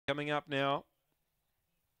Coming up now.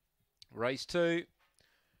 Race 2.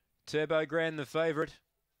 Turbo Grand, the favourite.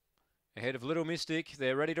 Ahead of Little Mystic.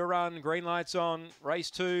 They're ready to run. Green lights on.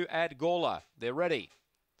 Race 2 at Gawler. They're ready.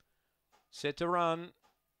 Set to run.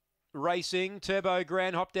 Racing. Turbo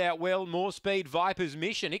Grand hopped out well. More speed. Viper's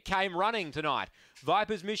Mission. It came running tonight.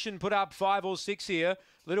 Viper's Mission put up 5 or 6 here.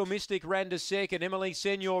 Little Mystic ran to second. Emily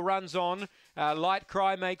Senor runs on. Light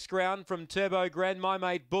Cry makes ground from Turbo Grand. My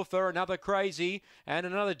Mate Buffer. Another Crazy. And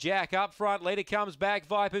another Jack up front. Leader comes back.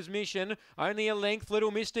 Viper's Mission. Only a length.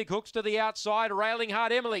 Little Mystic hooks to the outside. Railing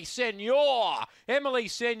hard. Emily Senor. Emily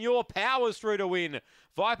Senor powers through to win.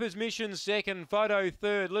 Viper's Mission second. Photo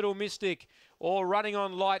third. Little Mystic all running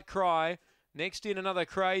on Light Cry. Next in another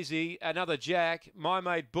Crazy. Another Jack. My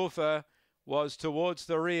Mate Buffer was towards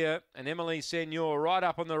the rear, and Emily Senor right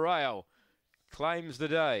up on the rail claims the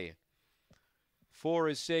day. 4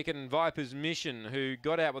 is second, Viper's Mission, who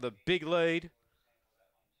got out with a big lead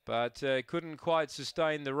but couldn't quite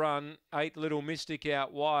sustain the run. 8 Little Mystic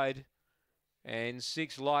out wide, and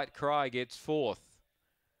 6 Light Cry gets 4th.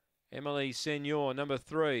 Emily Senor, number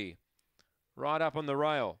 3, right up on the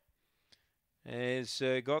rail, has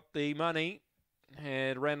got the money.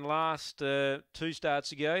 And ran last 2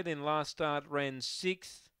 starts ago, then last start ran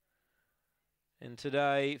 6th. And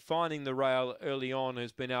today, finding the rail early on,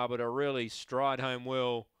 has been able to really stride home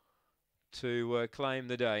well to claim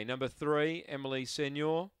the day. Number 3, Emily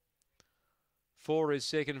Senor. 4 is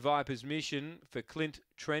second, Viper's Mission for Clint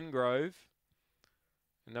Trengrove.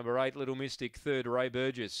 And number 8, Little Mystic, third, Ray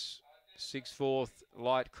Burgess. 6th, 4th,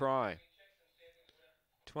 Light Cry.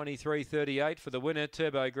 23.38 for the winner.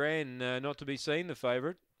 Turbo Grand, not to be seen, the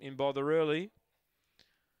favourite, in bother early,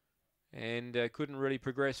 and couldn't really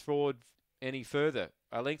progress forward any further.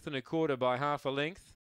 1.25 lengths by half a length.